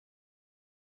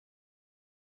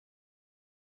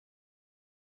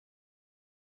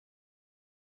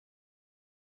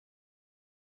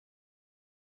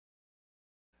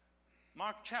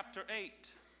Mark chapter 8,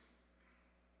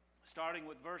 starting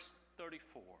with verse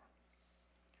 34.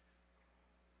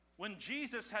 When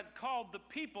Jesus had called the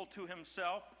people to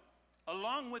himself,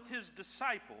 along with his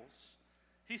disciples,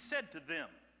 he said to them,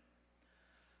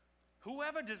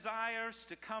 "Whoever desires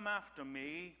to come after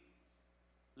me,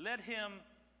 let him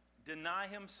deny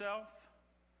himself,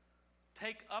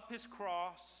 take up his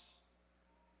cross,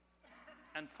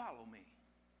 and follow me.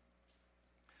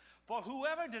 For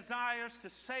whoever desires to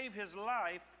save his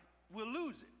life will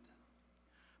lose it.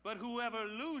 But whoever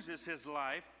loses his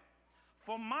life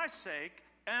for my sake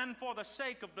and for the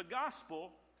sake of the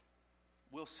gospel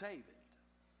will save it.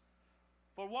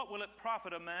 For what will it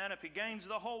profit a man if he gains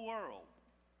the whole world,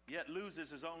 yet loses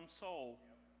his own soul?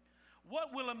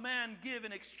 What will a man give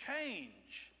in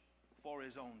exchange for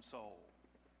his own soul?"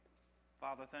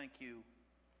 Father, thank you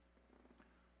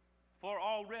for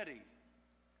already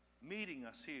meeting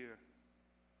us here,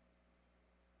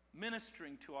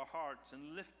 ministering to our hearts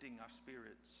and lifting our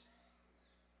spirits.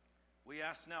 We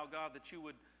ask now, God, that you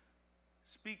would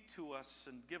speak to us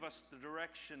and give us the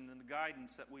direction and the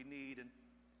guidance that we need. And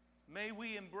may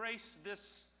we embrace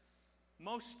this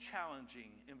most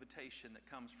challenging invitation that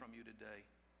comes from you today.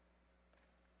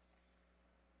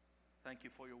 Thank you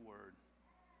for your word.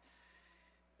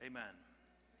 Amen.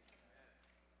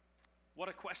 What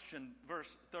a question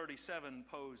verse 37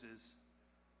 poses.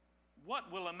 What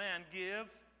will a man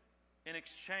give in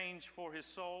exchange for his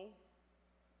soul?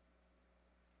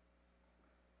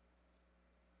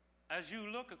 As you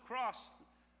look across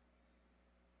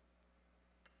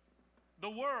the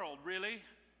world, really,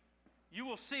 you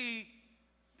will see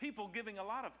people giving a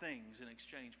lot of things in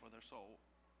exchange for their soul.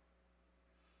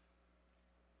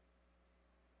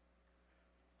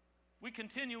 We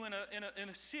continue in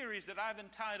a series that I've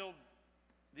entitled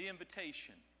The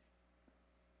Invitation.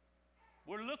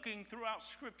 We're looking throughout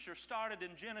Scripture, started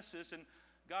in Genesis, and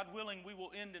God willing, we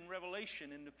will end in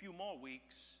Revelation in a few more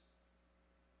weeks,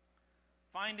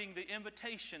 finding the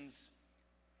invitations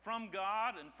from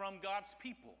God and from God's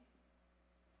people.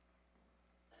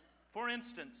 For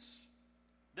instance,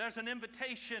 there's an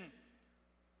invitation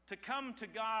to come to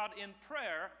God in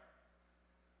prayer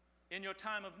in your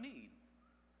time of need.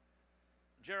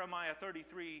 Jeremiah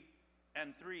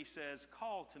 33:3 says,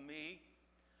 "Call to me,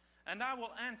 and I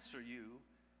will answer you,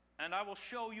 and I will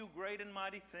show you great and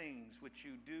mighty things which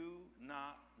you do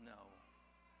not know."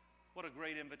 What a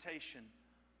great invitation.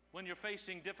 When you're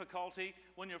facing difficulty,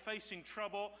 when you're facing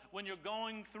trouble, when you're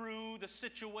going through the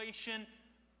situation,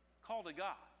 call to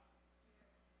God.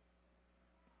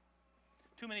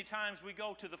 Too many times we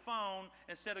go to the phone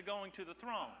instead of going to the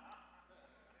throne.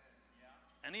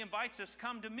 And he invites us,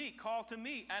 "Come to me, call to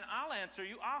me, and I'll answer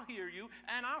you, I'll hear you,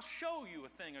 and I'll show you a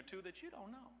thing or two that you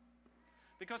don't know."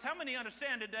 Because how many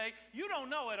understand today, you don't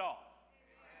know it all?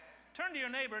 Turn to your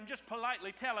neighbor and just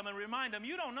politely tell him and remind him,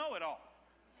 you don't know it all.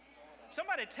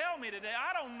 Somebody tell me today,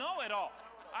 I don't know it all.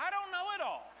 I don't know it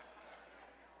all.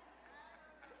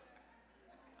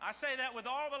 I say that with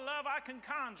all the love I can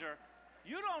conjure.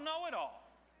 You don't know it all.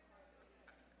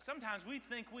 Sometimes we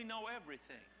think we know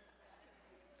everything.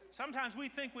 Sometimes we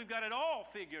think we've got it all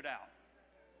figured out.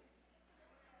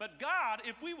 But God,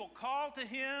 if we will call to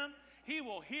him, he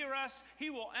will hear us, he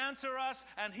will answer us,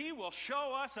 and he will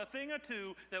show us a thing or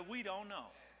two that we don't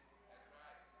know.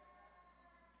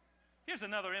 Here's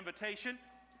another invitation.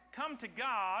 Come to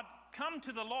God, come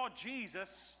to the Lord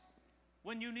Jesus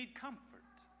when you need comfort.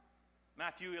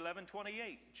 Matthew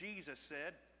 11:28, Jesus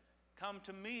said, "Come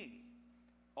to me,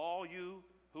 all you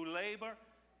who labor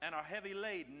and are heavy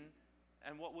laden."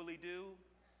 And what will he do?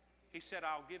 He said,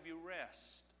 "I'll give you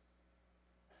rest."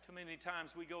 Too many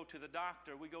times we go to the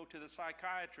doctor, we go to the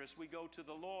psychiatrist, we go to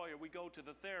the lawyer, we go to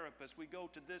the therapist, we go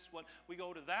to this one, we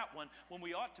go to that one, when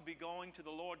we ought to be going to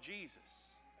the Lord Jesus.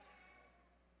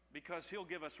 Because he'll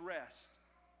give us rest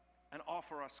and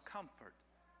offer us comfort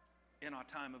in our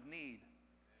time of need.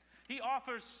 He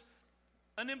offers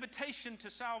an invitation to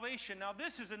salvation. Now,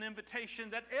 this is an invitation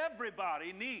that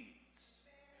everybody needs.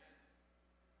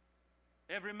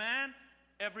 Every man,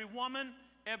 every woman,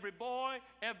 every boy,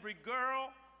 every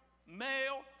girl,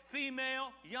 male,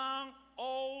 female, young,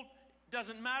 old,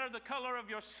 doesn't matter the color of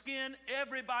your skin,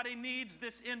 everybody needs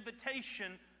this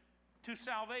invitation to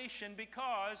salvation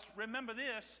because, remember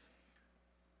this,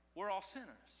 we're all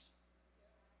sinners.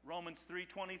 Romans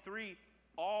 3:23,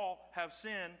 all have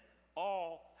sinned,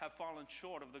 all have fallen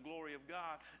short of the glory of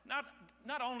God.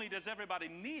 Not only does everybody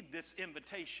need this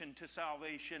invitation to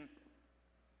salvation,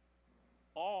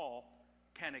 all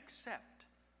can accept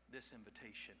this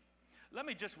invitation. Let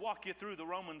me just walk you through the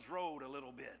Romans road a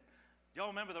little bit. Y'all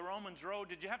remember the Romans Road?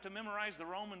 Did you have to memorize the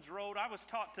Romans Road? I was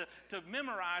taught to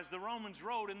memorize the Romans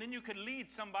Road, and then you could lead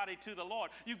somebody to the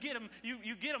Lord. You get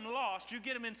them lost. You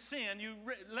get them in sin. You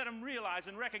let them realize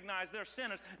and recognize they're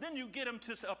sinners. Then you get them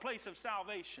to a place of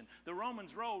salvation. The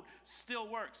Romans Road still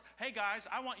works. Hey, guys,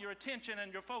 I want your attention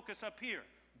and your focus up here.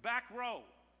 Back row.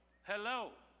 Hello.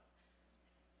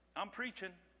 I'm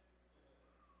preaching.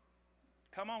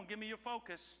 Come on, give me your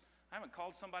focus. I haven't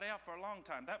called somebody out for a long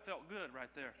time. That felt good right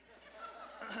there.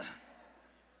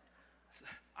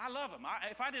 I love them.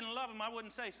 If I didn't love them, I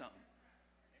wouldn't say something.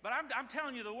 But I'm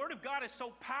telling you, the Word of God is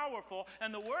so powerful,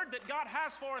 and the Word that God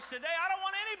has for us today, I don't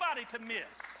want anybody to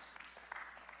miss.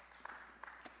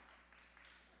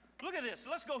 Look at this.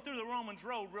 Let's go through the Romans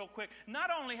Road real quick. Not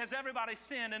only has everybody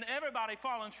sinned and everybody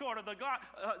fallen short of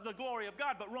the glory of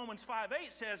God, but Romans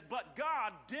 5:8 says, but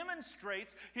God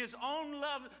demonstrates His own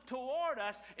love toward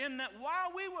us in that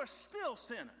while we were still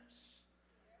sinners,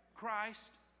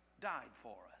 Christ died for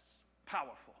us.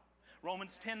 Powerful.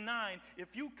 Romans 10:9,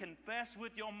 if you confess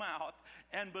with your mouth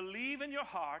and believe in your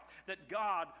heart that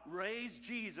God raised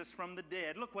Jesus from the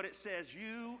dead, look what it says,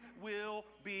 you will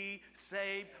be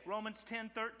saved. Romans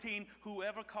 10:13,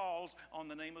 whoever calls on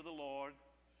the name of the Lord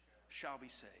shall be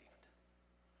saved.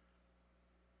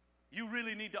 You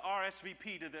really need to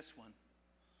RSVP to this one.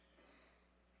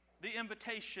 The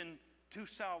invitation to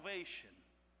salvation.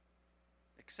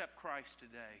 Accept Christ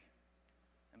today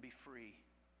and be free.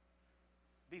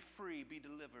 Be free, be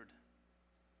delivered,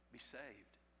 be saved.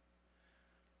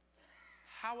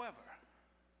 However,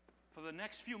 for the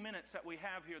next few minutes that we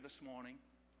have here this morning,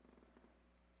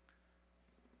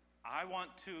 I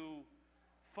want to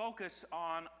focus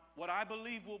on what I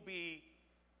believe will be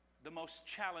the most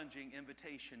challenging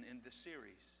invitation in this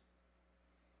series.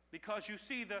 Because you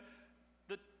see, the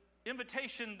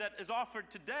invitation that is offered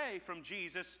today from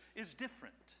Jesus is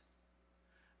different.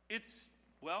 It's,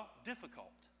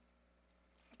 difficult.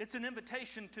 It's an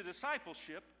invitation to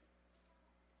discipleship,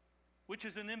 which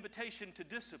is an invitation to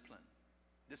discipline.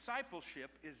 Discipleship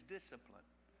is discipline.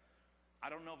 I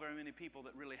don't know very many people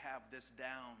that really have this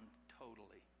down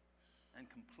totally and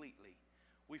completely.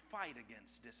 We fight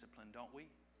against discipline, don't we?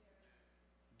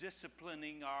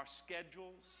 Disciplining our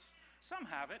schedules. Some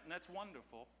have it, and that's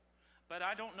wonderful. But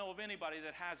I don't know of anybody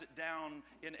that has it down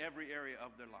in every area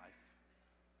of their life.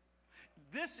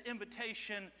 This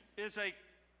invitation is a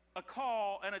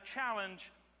call and a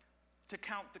challenge to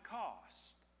count the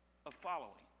cost of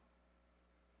following.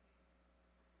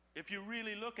 If you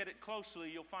really look at it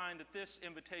closely, you'll find that this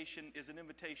invitation is an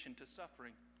invitation to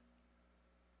suffering.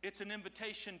 It's an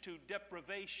invitation to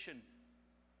deprivation.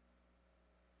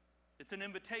 It's an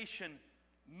invitation,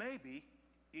 maybe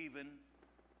even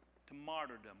to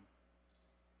martyrdom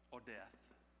or death.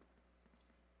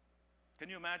 Can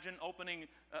you imagine opening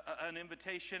an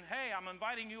invitation? Hey, I'm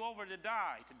inviting you over to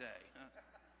die today.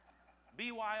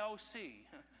 BYOC.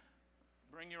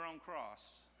 Bring your own cross.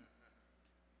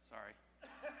 Sorry.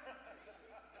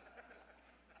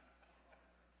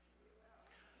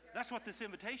 That's what this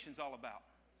invitation's all about.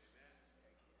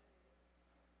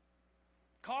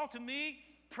 Call to me,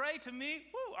 pray to me.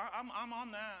 Woo, I'm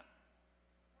on that.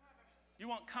 You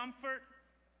want comfort?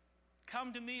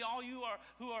 Come to me, all you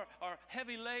who are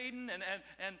heavy laden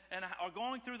and are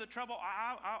going through the trouble.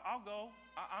 I'll go.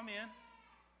 I'm in.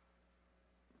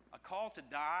 A call to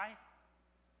die,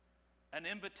 an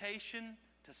invitation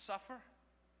to suffer.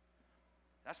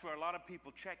 That's where a lot of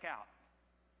people check out.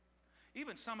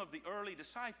 Even some of the early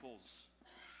disciples.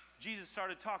 Jesus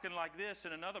started talking like this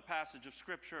in another passage of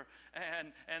Scripture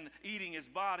and eating His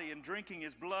body and drinking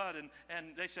His blood.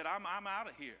 And they said, I'm out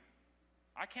of here.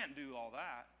 I can't do all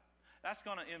that. That's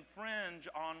going to infringe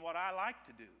on what I like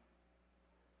to do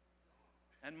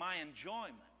and my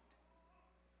enjoyment.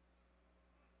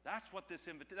 That's why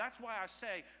I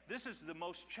say this is the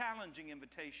most challenging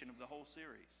invitation of the whole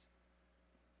series.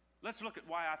 Let's look at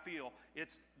why I feel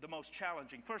it's the most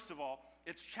challenging. First of all,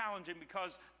 it's challenging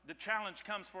because the challenge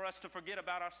comes for us to forget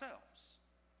about ourselves.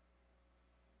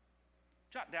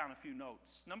 Jot down a few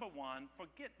notes. Number one,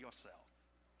 forget yourself.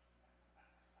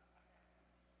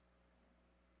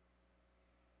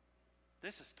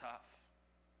 This is tough.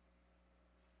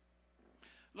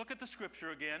 Look at the scripture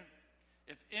again.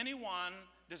 If anyone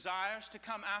desires to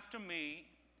come after me,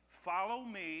 follow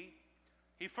me,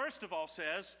 he first of all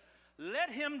says, let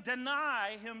him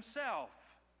deny himself.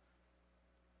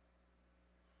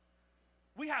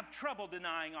 We have trouble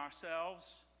denying ourselves.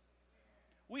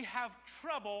 We have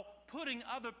trouble putting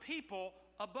other people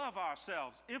above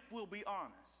ourselves, if we'll be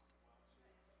honest.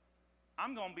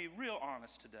 I'm going to be real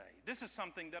honest today. This is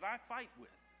something that I fight with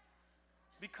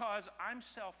because I'm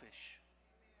selfish.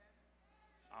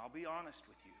 I'll be honest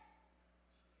with you.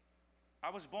 I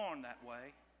was born that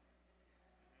way.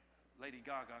 Lady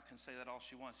Gaga can say that all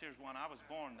she wants. Here's one. I was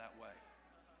born that way.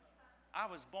 I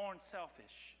was born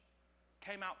selfish.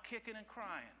 Came out kicking and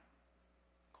crying.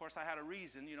 Of course, I had a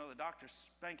reason. You know, the doctor's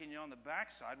spanking you on the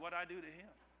backside. What'd I do to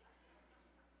him?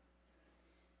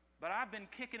 But I've been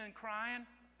kicking and crying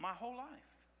my whole life.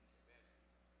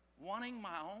 Wanting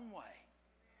my own way.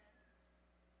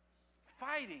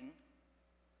 Fighting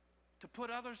to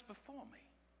put others before me.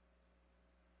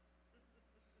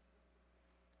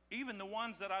 Even the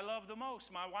ones that I love the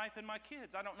most, my wife and my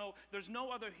kids. I don't know, there's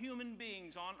no other human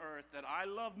beings on earth that I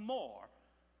love more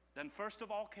than, first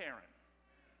of all, Karen.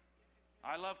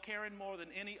 I love Karen more than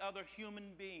any other human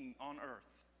being on earth.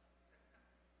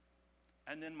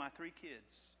 And then my 3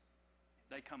 kids.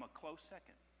 They come a close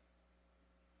second.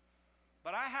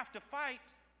 But I have to fight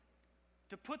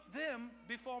to put them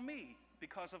before me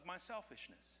because of my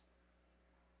selfishness.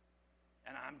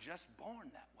 And I'm just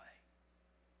born that way.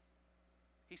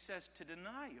 He says to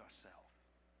deny yourself.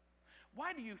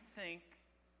 Why do you think,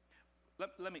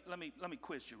 let me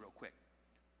quiz you real quick.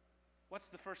 What's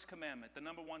the first commandment, the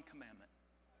number 1 commandment?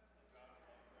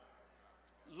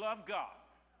 Love God.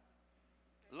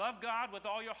 Love God with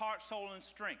all your heart, soul, and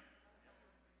strength.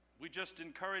 We just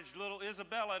encouraged little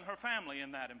Isabella and her family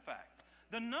in that, in fact.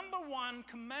 The number 1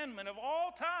 commandment of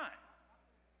all time.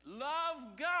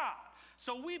 Love God.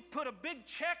 So we put a big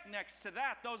check next to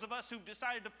that, those of us who've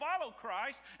decided to follow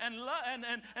Christ and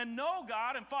know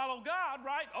God and follow God,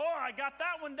 right? Oh, I got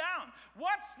that one down.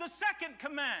 What's the second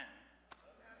command?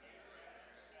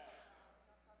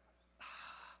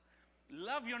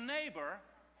 Love your neighbor.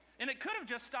 And it could have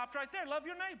just stopped right there. Love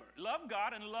your neighbor. Love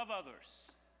God and love others,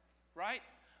 right?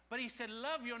 But he said,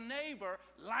 love your neighbor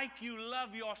like you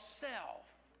love yourself.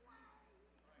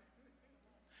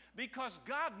 Because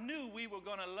God knew we were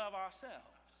going to love ourselves.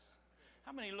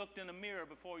 How many looked in the mirror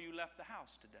before you left the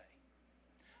house today?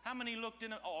 How many looked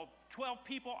in 12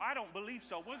 people? I don't believe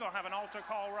so. We're going to have an altar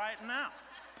call right now.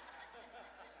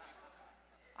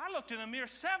 I looked in the mirror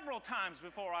several times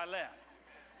before I left.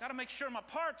 Got to make sure my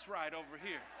part's right over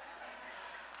here.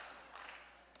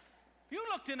 You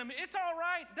looked in the mirror. It's all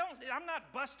right. I'm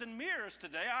not busting mirrors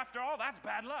today. After all, that's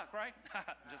bad luck, right?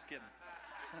 Just kidding.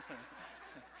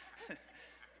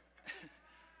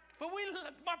 But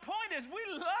my point is,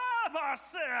 we love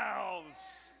ourselves.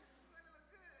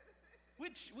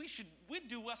 We'd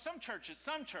do well. Some churches,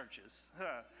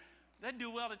 they'd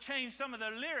do well to change some of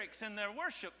their lyrics in their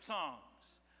worship songs.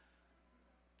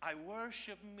 I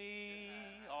worship me,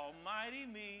 almighty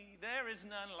me, there is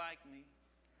none like me.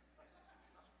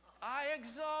 I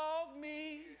exalt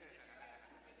me.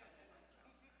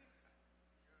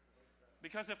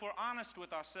 Because if we're honest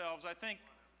with ourselves, I think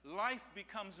life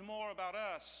becomes more about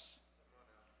us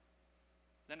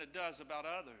than it does about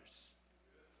others,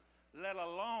 let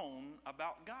alone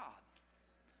about God.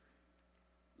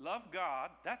 Love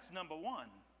God, that's number 1.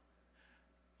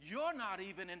 You're not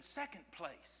even in second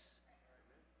place.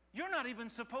 You're not even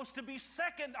supposed to be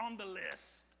second on the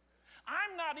list.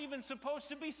 I'm not even supposed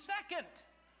to be second.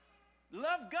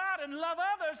 Love God and love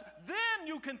others, then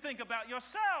you can think about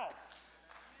yourself.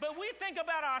 But we think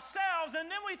about ourselves, and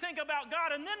then we think about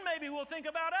God, and then maybe we'll think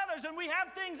about others, and we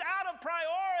have things out of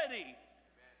priority. Amen.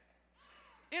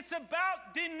 It's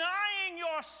about denying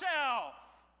yourself.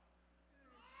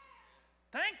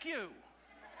 Thank you.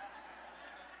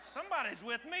 Somebody's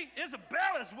with me.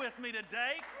 Isabella's with me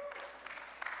today.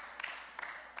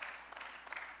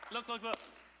 Look.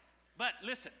 But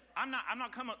listen, I'm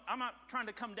not trying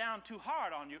to come down too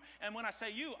hard on you. And when I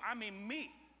say you, I mean me.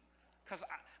 Because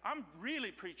I'm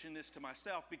really preaching this to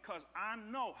myself because I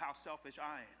know how selfish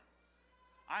I am.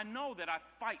 I know that I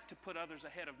fight to put others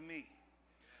ahead of me.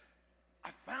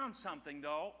 I found something,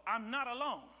 though. I'm not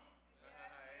alone.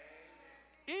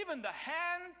 Even the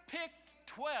hand-picked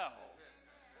 12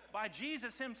 by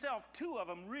Jesus himself, 2 of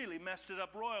them really messed it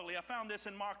up royally. I found this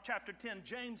in Mark chapter 10.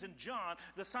 James and John,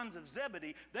 the sons of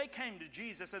Zebedee, they came to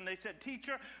Jesus and they said,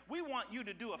 "Teacher, we want you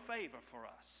to do a favor for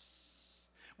us.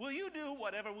 Will you do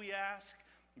whatever we ask?"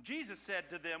 Jesus said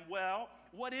to them, "Well,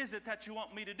 what is it that you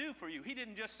want me to do for you?" He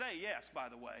didn't just say yes, by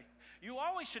the way. You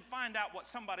always should find out what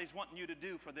somebody's wanting you to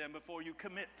do for them before you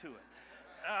commit to it.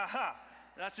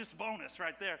 That's just bonus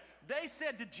right there. They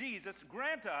said to Jesus,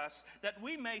 "Grant us that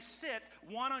we may sit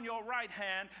one on your right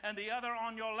hand and the other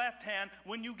on your left hand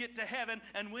when you get to heaven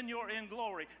and when you're in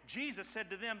glory." Jesus said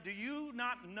to them, "Do you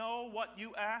not know what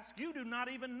you ask? You do not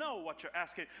even know what you're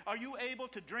asking. Are you able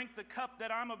to drink the cup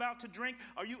that I'm about to drink?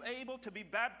 Are you able to be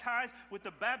baptized with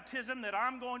the baptism that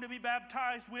I'm going to be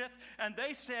baptized with?" And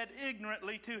they said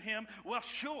ignorantly to him, "Well,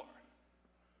 sure."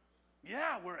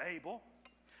 Yeah, we're able.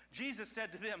 Jesus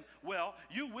said to them, well,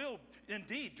 you will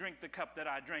indeed drink the cup that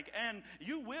I drink, and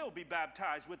you will be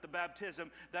baptized with the baptism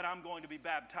that I'm going to be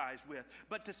baptized with.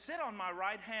 But to sit on my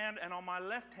right hand and on my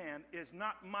left hand is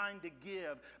not mine to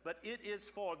give, but it is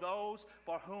for those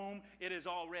for whom it is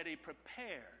already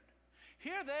prepared.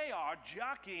 Here they are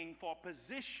jockeying for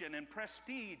position and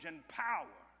prestige and power,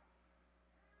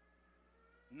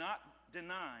 not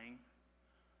denying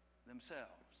themselves,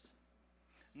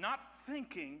 not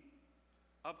thinking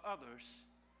of others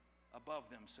above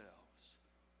themselves.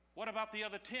 What about the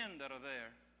other 10 that are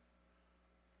there?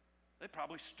 They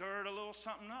probably stirred a little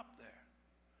something up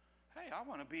there. Hey, I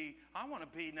want to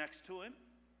be next to him.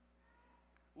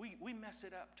 We mess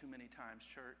it up too many times,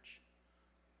 church.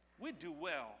 We do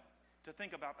well to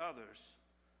think about others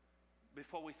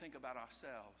before we think about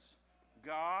ourselves.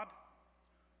 God,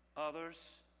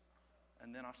 others,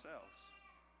 and then ourselves.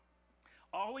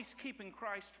 Always keeping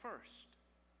Christ first.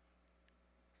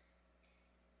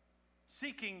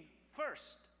 Seeking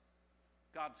first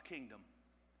God's kingdom.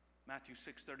 Matthew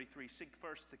 6:33, seek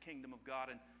first the kingdom of God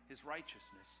and his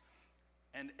righteousness,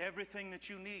 and everything that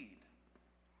you need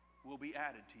will be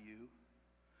added to you.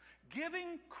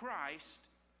 Giving Christ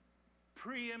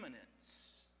preeminence,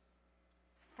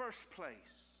 first place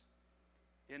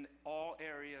in all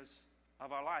areas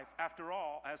of our life. After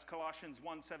all, as Colossians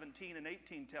 1:17 and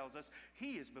 18 tells us,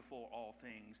 he is before all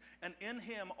things, and in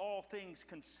him all things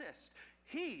consist.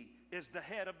 He is the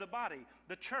head of the body,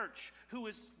 the church, who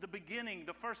is the beginning,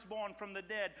 the firstborn from the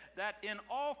dead, that in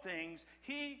all things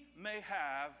he may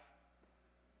have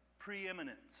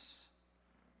preeminence.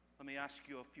 Let me ask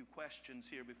you a few questions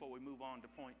here before we move on to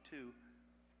point 2.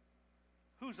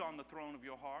 Who's on the throne of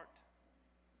your heart?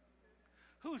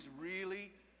 Who's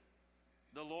really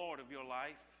the Lord of your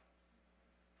life?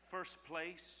 First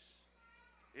place,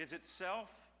 is it self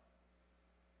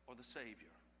or the Savior?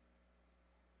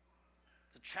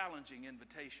 It's a challenging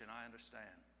invitation, I understand.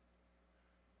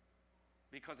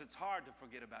 Because it's hard to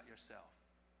forget about yourself.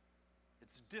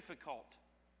 It's difficult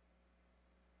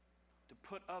to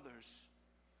put others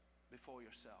before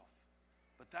yourself.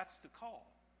 But that's the call.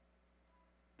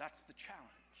 That's the challenge.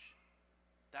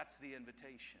 That's the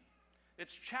invitation.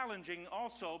 It's challenging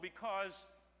also because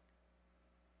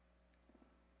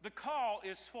the call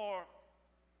is for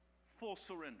full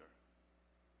surrender.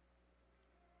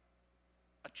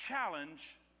 A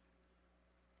challenge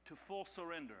to full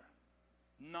surrender,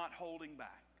 not holding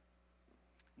back.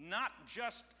 Not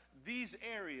just these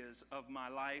areas of my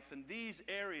life and these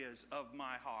areas of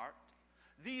my heart,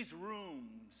 these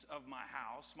rooms of my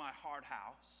house, my heart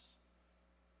house.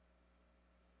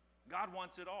 God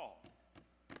wants it all.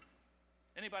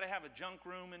 Anybody have a junk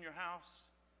room in your house?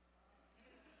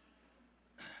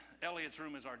 Elliot's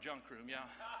room is our junk room, yeah.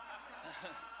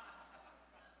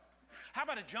 How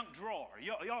about a junk drawer?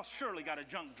 Y'all surely got a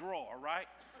junk drawer, right?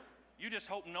 You just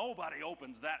hope nobody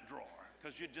opens that drawer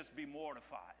because you'd just be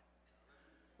mortified.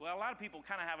 Well, a lot of people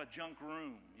kind of have a junk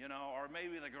room, or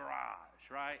maybe the garage,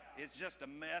 right? It's just a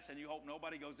mess and you hope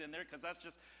nobody goes in there because that's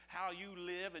just how you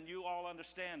live, and you all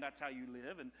understand that's how you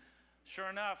live. And sure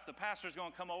enough, the pastor's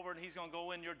going to come over and he's going to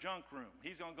go in your junk room.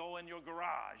 He's going to go in your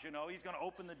garage, he's going to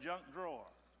open the junk drawer.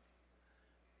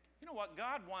 You know what?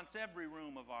 God wants every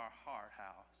room of our heart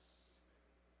house.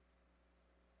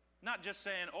 Not just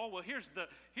saying, oh, well, here's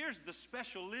the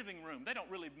special living room. They don't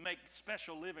really make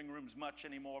special living rooms much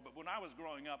anymore, but when I was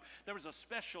growing up, there was a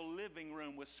special living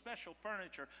room with special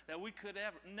furniture that we could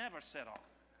never sit on.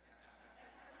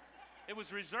 It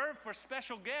was reserved for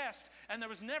special guests, and there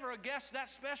was never a guest that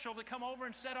special to come over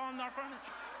and sit on our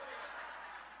furniture.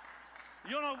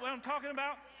 You know what I'm talking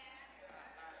about?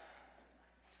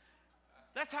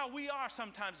 That's how we are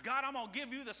sometimes. God, I'm going to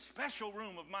give you the special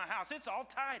room of my house. It's all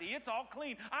tidy. It's all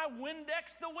clean. I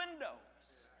Windexed the windows.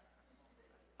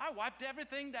 I wiped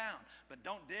everything down. But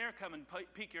don't dare come and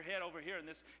peek your head over here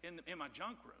in my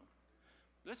junk room.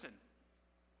 Listen,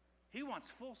 he wants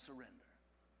full surrender.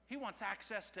 He wants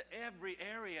access to every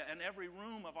area and every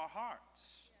room of our hearts.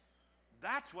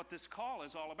 That's what this call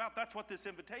is all about. That's what this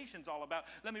invitation is all about.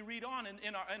 Let me read on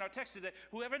in our text today.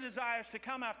 Whoever desires to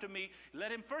come after me,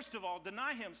 let him first of all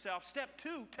deny himself. Step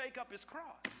 2, take up his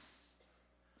cross.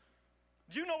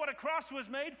 Do you know what a cross was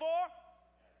made for?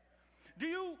 Do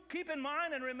you keep in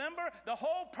mind and remember the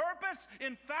whole purpose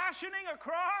in fashioning a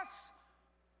cross?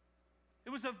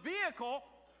 It was a vehicle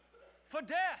for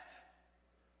death.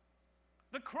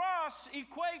 The cross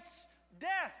equates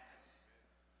death.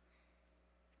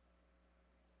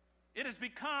 It has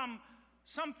become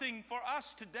something for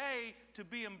us today to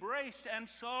be embraced, and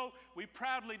so we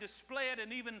proudly display it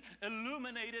and even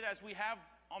illuminate it as we have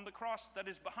on the cross that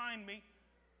is behind me.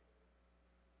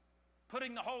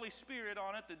 putting the Holy Spirit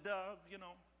on it, the dove,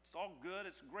 it's all good,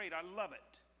 it's great, I love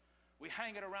it. We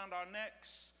hang it around our necks.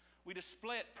 We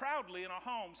display it proudly in our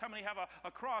homes. How many have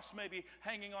a cross maybe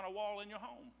hanging on a wall in your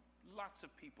home? Lots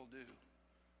of people do.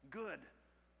 Good.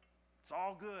 It's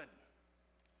all good.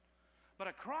 But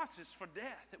a cross is for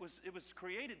death. It was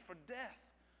created for death.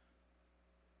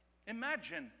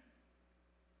 Imagine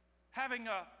having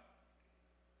an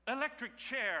electric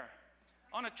chair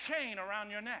on a chain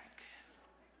around your neck.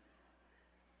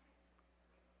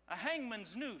 A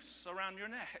hangman's noose around your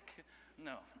neck.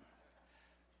 No.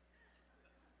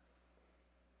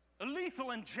 A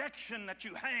lethal injection that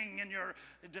you hang in your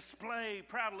display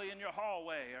proudly in your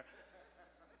hallway.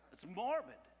 It's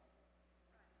morbid.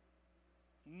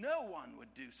 No one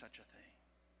would do such a thing.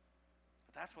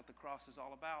 But that's what the cross is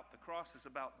all about. The cross is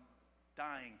about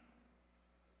dying.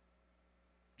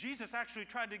 Jesus actually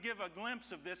tried to give a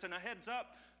glimpse of this and a heads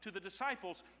up to the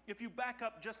disciples. If you back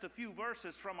up just a few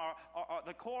verses from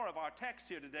the core of our text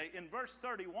here today, in verse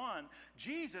 31,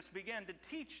 Jesus began to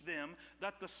teach them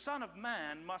that the Son of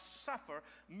Man must suffer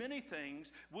many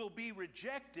things, will be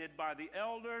rejected by the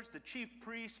elders, the chief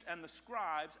priests, and the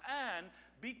scribes, and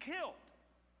be killed.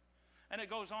 And it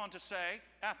goes on to say,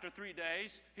 after 3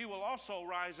 days, he will also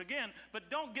rise again. But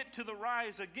don't get to the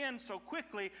rise again so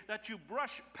quickly that you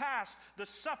brush past the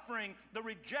suffering, the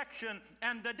rejection,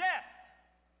 and the death.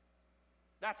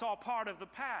 That's all part of the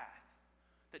path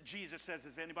that Jesus says,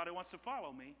 if anybody wants to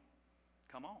follow me,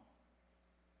 come on.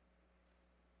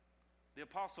 The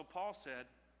Apostle Paul said,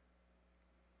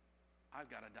 I've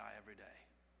got to die every day.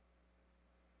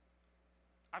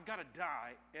 I've got to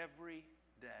die every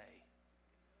day.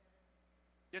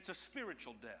 It's a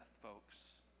spiritual death, folks.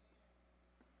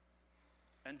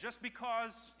 And just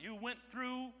because you went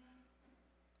through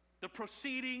the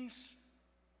proceedings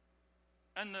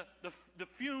and the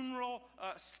funeral,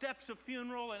 steps of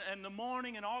funeral and the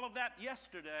mourning and all of that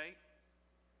yesterday,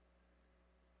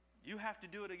 you have to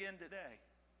do it again today.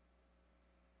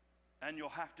 And you'll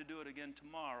have to do it again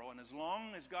tomorrow. And as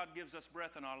long as God gives us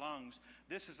breath in our lungs,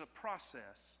 this is a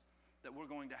process that we're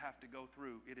going to have to go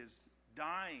through. It is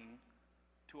dying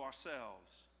to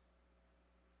ourselves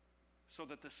so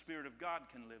that the Spirit of God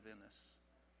can live in us.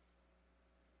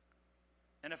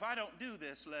 And if I don't do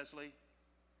this, Leslie,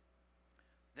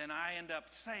 then I end up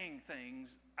saying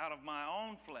things out of my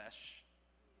own flesh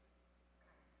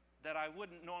that I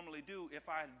wouldn't normally do if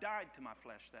I had died to my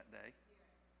flesh that day.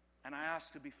 And I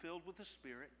ask to be filled with the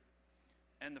Spirit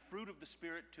and the fruit of the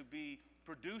Spirit to be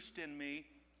produced in me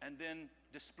and then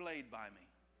displayed by me.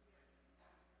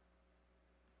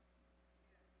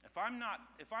 If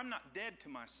I'm not dead to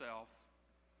myself,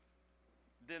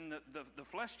 then the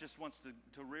flesh just wants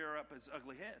to rear up its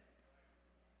ugly head.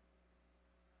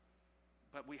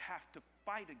 But we have to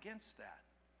fight against that.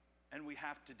 And we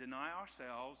have to deny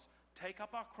ourselves, take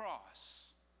up our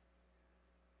cross,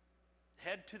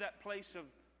 head to that place of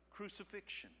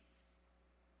crucifixion.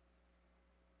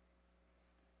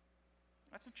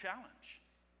 That's a challenge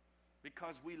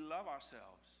because we love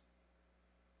ourselves.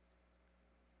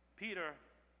 Peter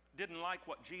didn't like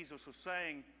what Jesus was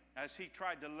saying as he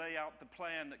tried to lay out the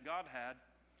plan that God had.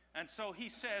 And so he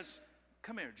says,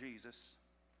 come here, Jesus.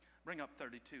 Bring up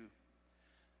 32.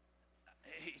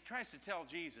 He tries to tell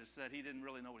Jesus that he didn't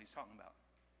really know what he's talking about.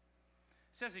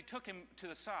 It says he took him to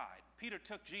the side. Peter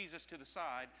took Jesus to the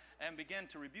side and began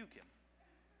to rebuke him.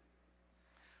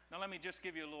 Now let me just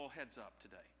give you a little heads up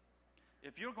today.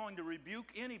 If you're going to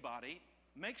rebuke anybody,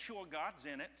 make sure God's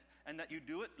in it and that you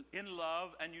do it in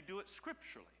love and you do it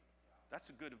scripturally. That's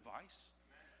a good advice.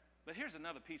 But here's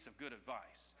another piece of good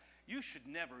advice. You should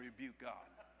never rebuke God.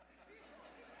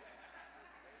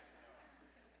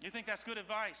 You think that's good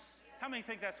advice? How many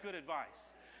think that's good advice?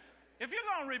 If you're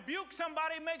going to rebuke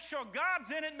somebody, make sure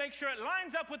God's in it. Make sure it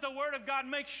lines up with the Word of God.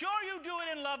 Make sure you do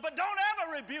it in love, but don't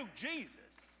ever rebuke Jesus.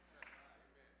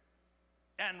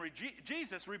 And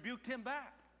Jesus rebuked him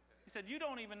back. He said, you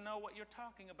don't even know what you're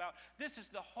talking about. This is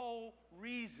the whole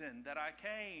reason that I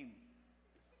came.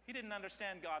 He didn't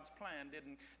understand God's plan,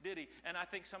 did he? And I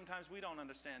think sometimes we don't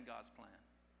understand God's plan.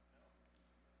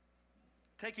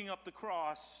 Taking up the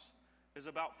cross is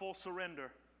about full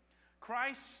surrender.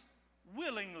 Christ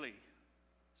willingly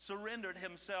surrendered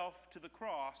himself to the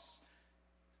cross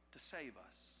to save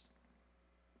us.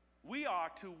 We are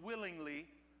to willingly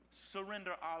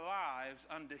surrender our lives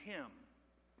unto him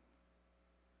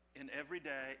in every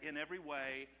day, in every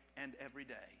way, and every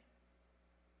day.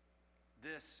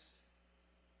 This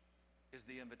is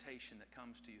the invitation that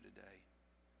comes to you today.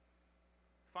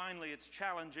 Finally, it's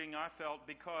challenging, I felt,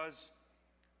 because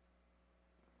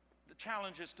the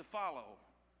challenge is to follow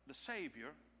the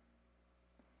Savior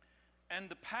And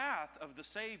the path of the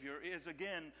Savior is,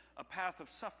 again, a path of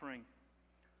suffering.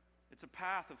 It's a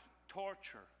path of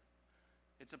torture.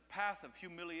 It's a path of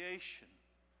humiliation.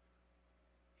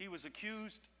 He was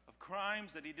accused of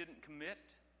crimes that he didn't commit,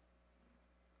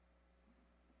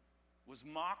 was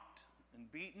mocked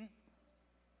and beaten,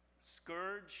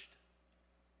 scourged,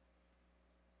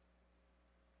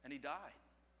 and he died.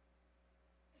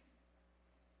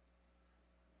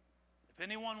 If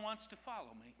anyone wants to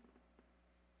follow me,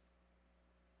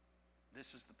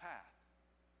 this is the path.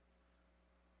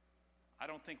 I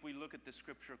don't think we look at this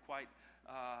scripture quite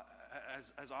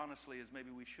as honestly as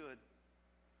maybe we should.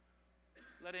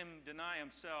 Let him deny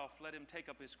himself. Let him take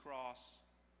up his cross.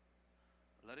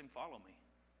 Let him follow me.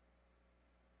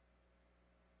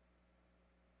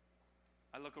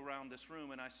 I look around this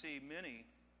room and I see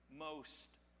most,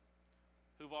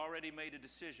 who've already made a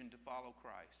decision to follow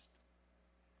Christ.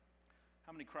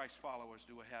 How many Christ followers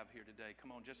do we have here today?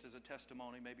 Come on, just as a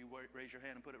testimony, maybe raise your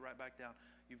hand and put it right back down.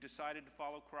 You've decided to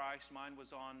follow Christ. Mine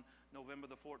was on November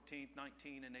the 14th,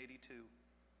 1982.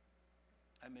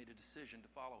 I made a decision to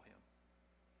follow him.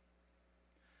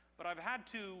 But I've had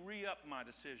to re-up my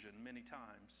decision many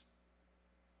times.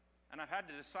 And I've had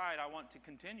to decide I want to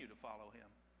continue to follow him.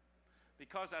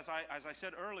 Because as I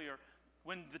said earlier,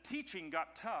 when the teaching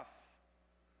got tough,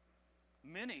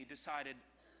 many decided,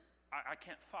 I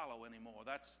can't follow anymore.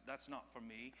 That's not for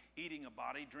me. Eating a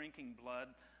body, drinking blood,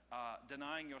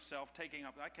 denying yourself, taking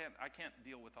up. I can't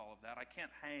deal with all of that. I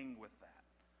can't hang with that.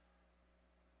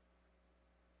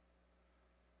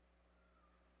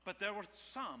 But there were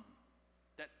some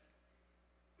that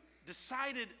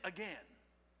decided again,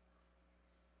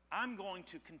 I'm going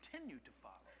to continue to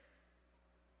follow.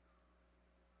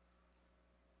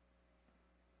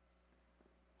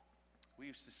 We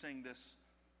used to sing this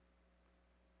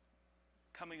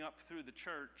coming up through the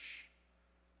church.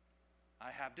 I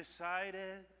have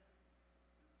decided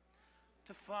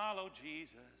to follow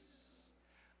Jesus.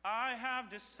 I have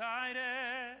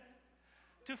decided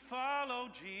to follow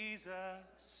Jesus.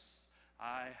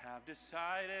 I have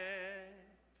decided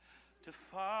to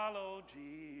follow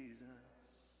Jesus.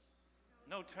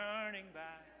 No turning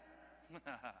back.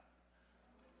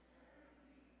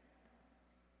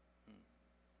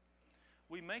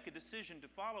 We make a decision to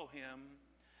follow him,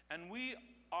 and we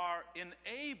are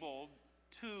enabled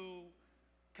to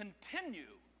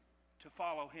continue to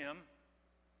follow him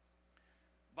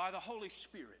by the Holy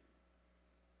Spirit.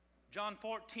 John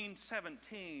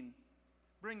 14:17.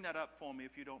 Bring that up for me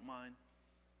if you don't mind.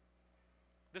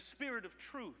 The Spirit of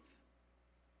truth,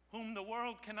 whom the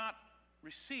world cannot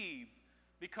receive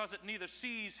because it neither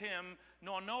sees him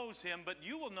nor knows him, but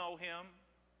you will know him.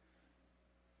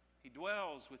 He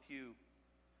dwells with you,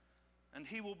 and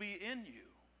he will be in you.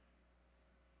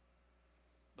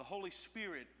 The Holy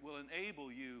Spirit will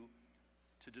enable you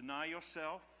to deny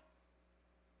yourself,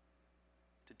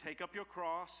 to take up your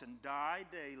cross and die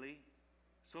daily,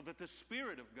 so that the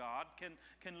Spirit of God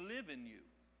can live in you.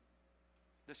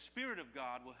 The Spirit of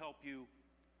God will help you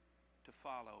to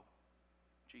follow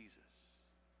Jesus.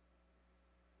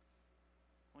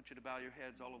 I want you to bow your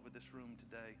heads all over this room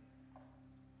today.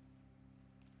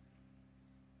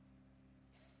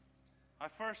 I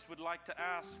first would like to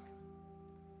ask,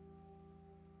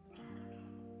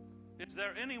 is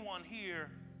there anyone here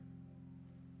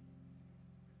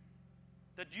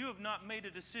that you have not made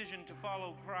a decision to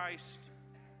follow Christ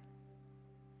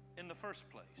in the first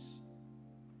place?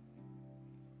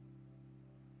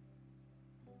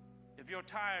 If you're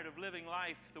tired of living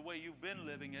life the way you've been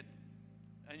living it,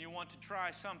 and you want to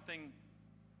try something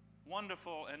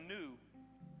wonderful and new,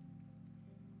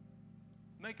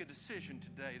 make a decision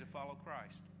today to follow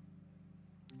Christ,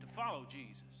 to follow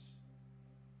Jesus,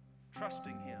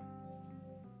 trusting him.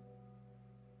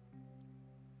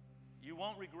 You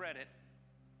won't regret it,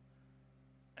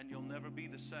 and you'll never be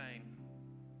the same.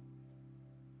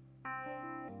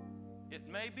 It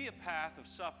may be a path of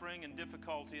suffering and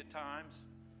difficulty at times,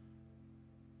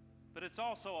 but it's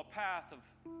also a path of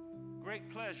great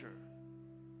pleasure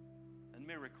and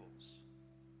miracles.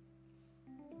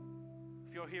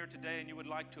 If you're here today and you would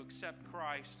like to accept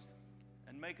Christ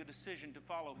and make a decision to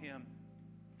follow him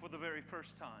for the very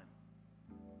first time,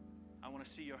 I want to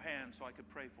see your hand so I could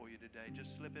pray for you today.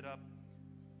 Just slip it up.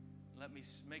 Let me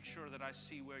make sure that I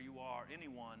see where you are.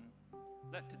 Anyone,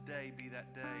 let today be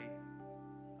that day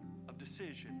of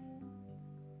decision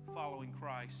following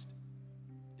Christ.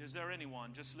 Is there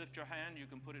anyone? Just lift your hand. You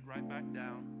can put it right back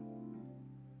down.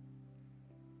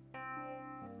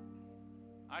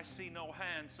 I see no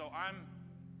hand, so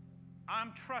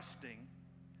I'm trusting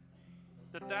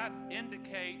that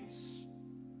indicates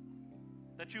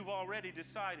that you've already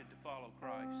decided to follow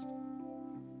Christ.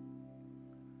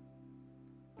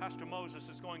 Pastor Moses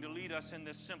is going to lead us in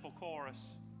this simple chorus.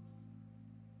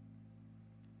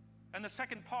 And the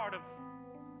second part of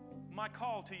my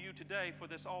call to you today for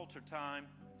this altar time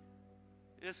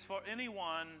is for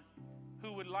anyone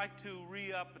who would like to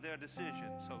re-up their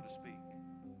decision, so to speak.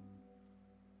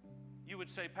 You would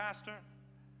say, Pastor,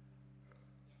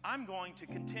 I'm going to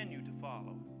continue to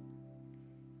follow,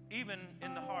 even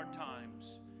in the hard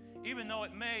times, even though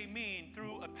it may mean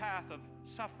through a path of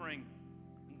suffering,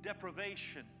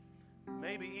 deprivation,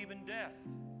 maybe even death.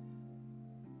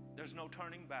 There's no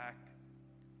turning back.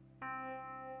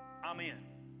 I'm in.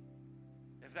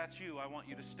 If that's you, I want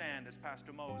you to stand as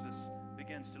Pastor Moses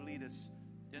begins to lead us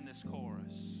in this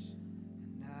chorus.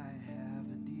 And I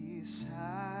haven't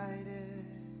decided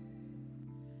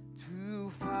to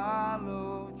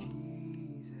follow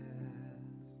Jesus.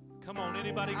 Come on,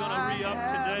 anybody gonna re-up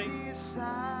today?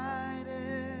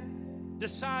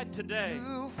 Decide today.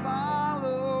 To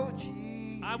follow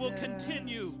Jesus. I will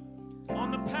continue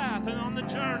on the path and on the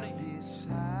journey.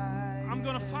 I'm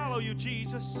gonna follow you,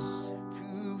 Jesus.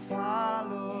 To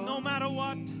follow no matter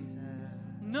what. Jesus.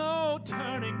 No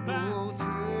turning back. No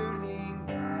turning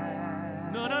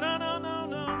back. No, no, no, no, no,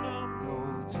 no, no.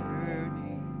 No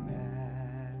turning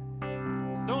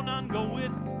back. Though none go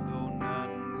with, Though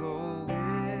none go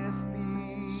with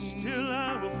me, still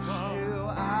I will follow. still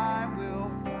I will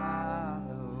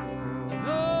follow.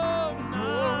 Though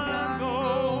none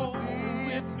go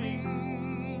with me,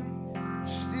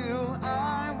 still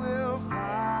I will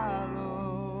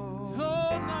follow.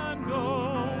 though none go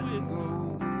with me,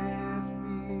 Go with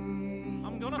me,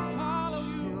 I'm gonna follow you.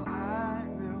 still I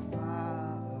will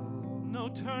follow. No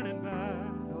turning back.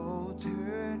 No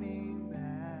turning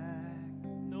back.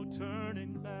 No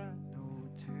turning back. No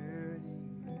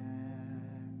turning back.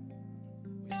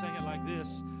 We sang it like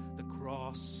this: the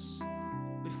cross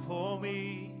before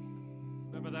me.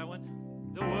 Remember that one?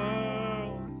 The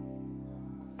world.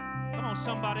 Come on,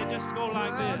 somebody, just go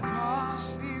like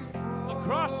this. The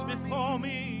cross before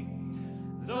me,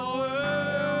 the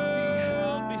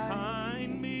world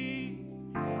behind me.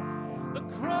 The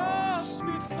cross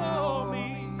before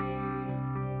me,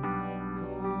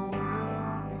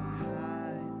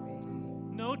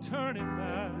 no turning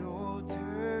back. No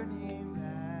turning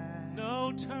back.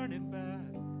 No turning back.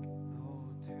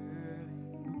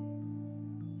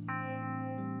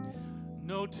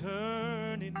 No turning. No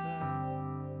turning back.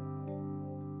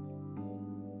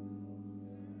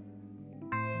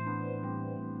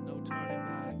 No turning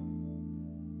back.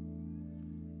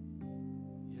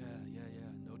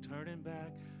 Yeah. No turning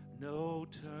back. No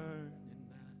turning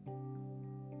back.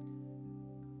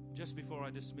 Just before I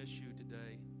dismiss you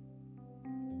today,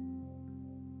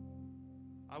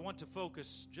 I want to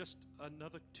focus just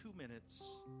another 2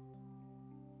 minutes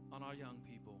on our young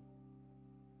people.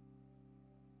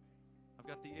 I've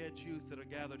got the Edge youth that are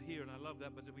gathered here, and I love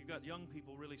that, but we've got young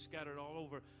people really scattered all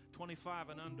over, 25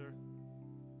 and under.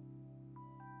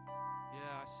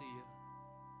 Yeah, I see you.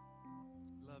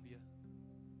 Love you.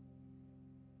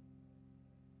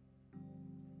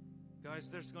 Guys,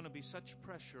 there's going to be such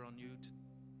pressure on you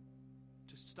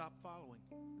to stop following.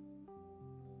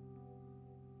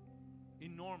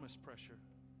 Enormous pressure.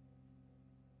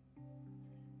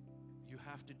 You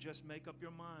have to just make up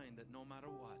your mind that no matter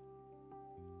what,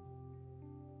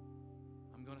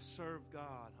 I'm going to serve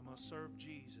God. I'm going to serve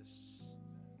Jesus.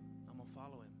 I'm going to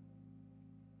follow him.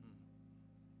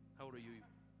 How old are you?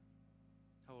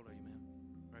 How old are you, ma'am?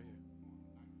 Right here.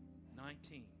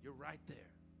 19. You're right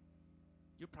there.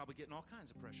 You're probably getting all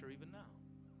kinds of pressure even now,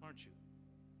 aren't you?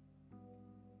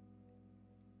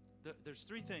 There's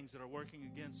three things that are working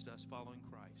against us following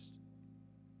Christ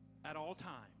at all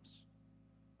times.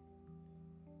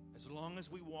 As long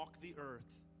as we walk the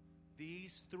earth,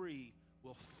 these three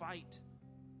will fight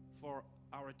for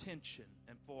our attention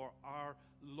and for our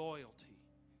loyalty.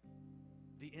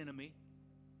 The enemy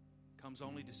comes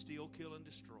only to steal, kill, and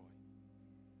destroy.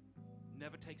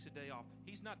 Never takes a day off.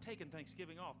 He's not taking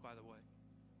Thanksgiving off, by the way.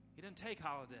 He doesn't take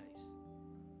holidays.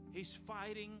 He's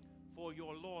fighting for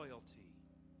your loyalty.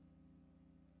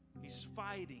 He's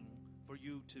fighting for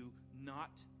you to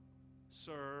not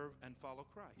serve and follow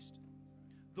Christ.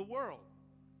 The world.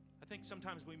 I think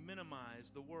sometimes we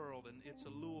minimize the world and its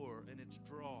allure and its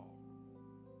draw.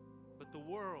 But the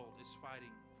world is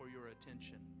fighting for your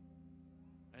attention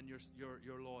and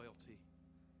your loyalty.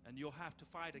 And you'll have to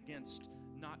fight against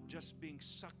not just being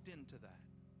sucked into that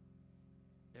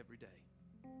every day.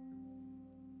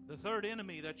 The third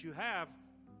enemy that you have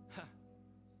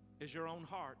is your own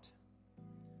heart,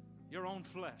 your own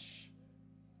flesh.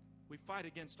 We fight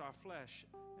against our flesh,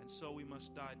 and so we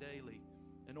must die daily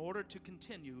in order to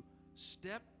continue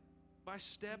step by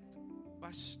step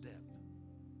by step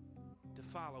to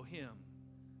follow Him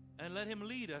and let Him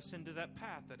lead us into that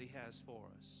path that He has for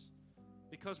us.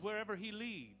 Because wherever He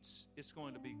leads, it's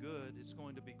going to be good. It's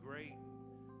going to be great.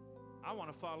 I want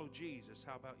to follow Jesus.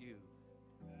 How about you?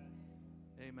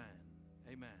 Amen.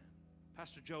 Amen.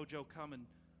 Pastor Jojo, come and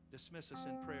dismiss us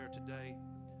in prayer today.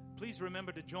 Please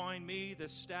remember to join me, the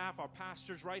staff, our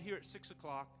pastors, right here at 6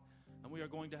 o'clock, and we are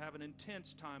going to have an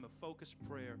intense time of focused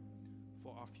prayer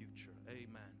for our future.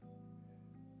 Amen.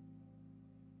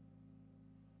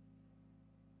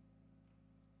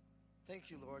 Thank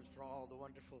you, Lord, for all the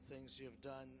wonderful things you have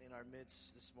done in our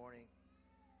midst this morning.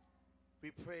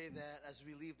 We pray that as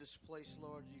we leave this place,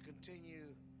 Lord, you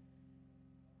continue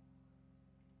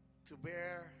to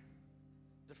bear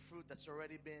the fruit that's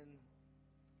already been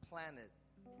planted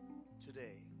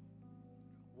today.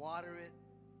 Water it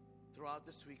throughout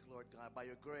this week, Lord God, by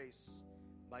your grace,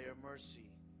 by your mercy,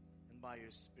 and by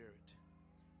your Spirit.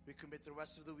 We commit the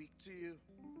rest of the week to you.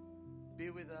 Be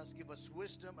with us. Give us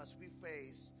wisdom as we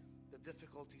face the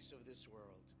difficulties of this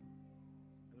world.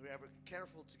 And we're ever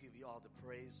careful to give you all the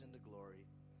praise and the glory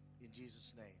in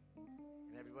Jesus' name.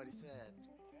 And everybody said,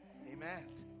 amen.